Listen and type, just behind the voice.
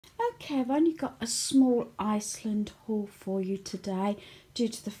Okay, I've only got a small Iceland haul for you today due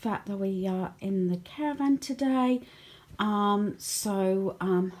to the fact that we are in the caravan today. Hubby's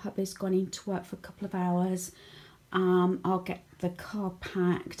gone into work for a couple of hours. I'll get the car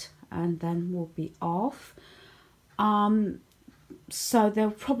packed and then we'll be off. So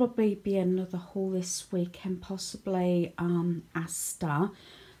there'll probably be another haul this weekend, possibly Asta.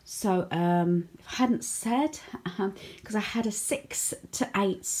 So if I hadn't said, because I had a 6 to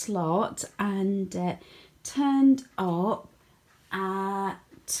 8 slot and turned up at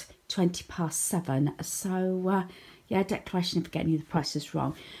 7:20. So yeah, declaration of getting the prices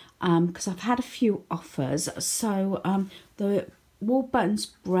wrong, because I've had a few offers. So the Warburton's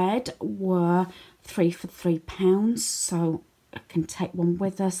bread were 3 for £3, so I can take one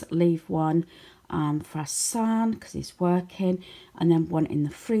with us, leave one for our son because he's working, and then one in the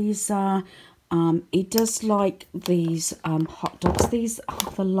freezer. He does like these hot dogs. These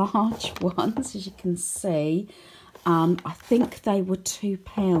are the large ones, as you can see. I think they were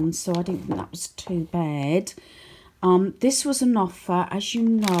 £2, so I didn't think that was too bad. This was an offer. As you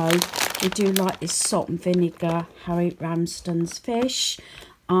know, we do like this salt and vinegar Harry Ramsden's fish.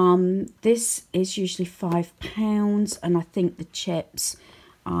 This is usually £5, and I think the chips,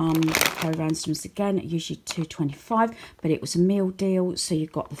 Harry Ramsden's again, are usually £2.25, but it was a meal deal, so you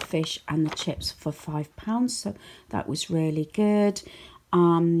got the fish and the chips for £5, so that was really good.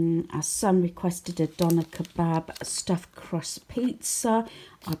 Our son requested a doner kebab stuffed crust pizza.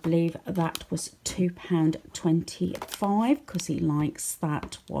 I believe that was £2.25 because he likes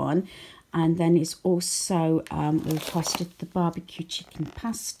that one. And then it's also requested the barbecue chicken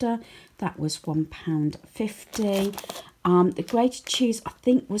pasta. That was £1.50. The grated cheese, I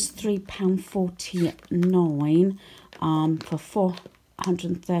think, was £3.49 for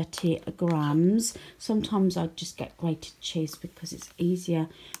 430 grams. Sometimes I just get grated cheese because it's easier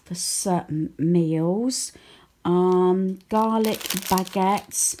for certain meals. Garlic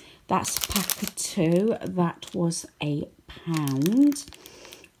baguettes, that's a pack of 2. That was £1.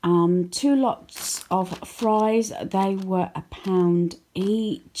 2 lots of fries, they were £1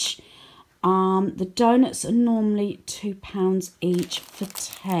 each. The donuts are normally £2 each for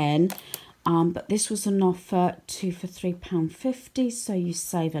 10, but this was an offer 2 for £3.50, so you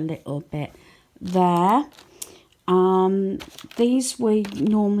save a little bit there. These were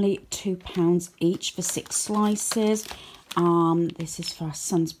normally £2 each for 6 slices. This is for our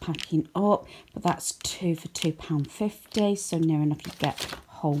son's packing up, but that's 2 for £2.50, so near enough you get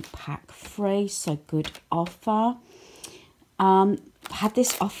whole pack free, so good offer. Had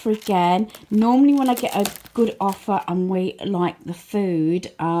this offer again. Normally when I get a good offer and we like the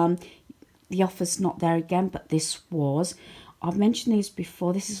food, the offer's not there again, but this was. I've mentioned these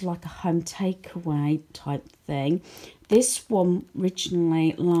before. This is like a home takeaway type thing. This one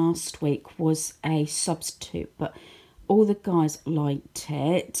originally last week was a substitute, but all the guys liked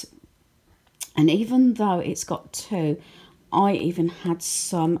it. And even though it's got 2, I even had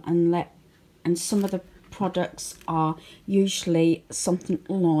some, and some of the products are usually something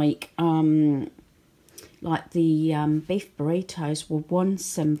like the beef burritos were 1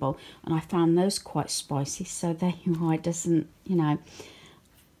 symbol, and I found those quite spicy. So there you are. It doesn't, you know,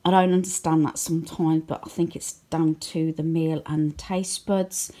 I don't understand that sometimes, but I think it's down to the meal and the taste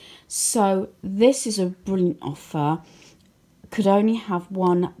buds. So this is a brilliant offer. Could only have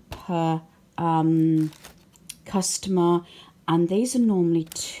 1 per customer, and these are normally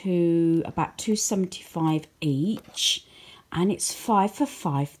about £2.75 each, and it's 5 for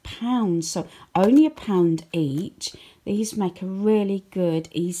 £5, so only £1 each. These make a really good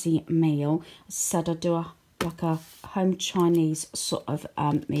easy meal. As I said, I do like a home Chinese sort of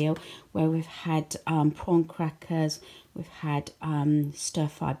meal where we've had prawn crackers, we've had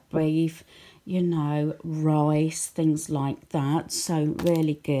stir-fried beef, you know, rice, things like that, so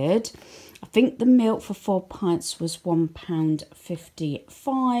really good. I think the milk for 4 pints was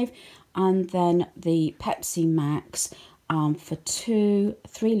 £1.55, and then the Pepsi Max for 2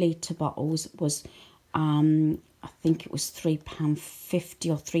 3-litre bottles was I think it was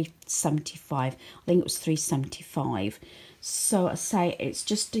 £3.50 or £3.75. I think it was £3.75. So I say it's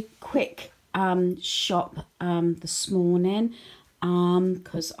just a quick shop this morning,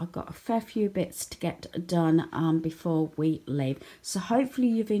 because I've got a fair few bits to get done before we leave. So hopefully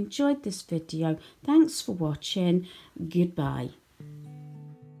you've enjoyed this video. Thanks for watching. Goodbye.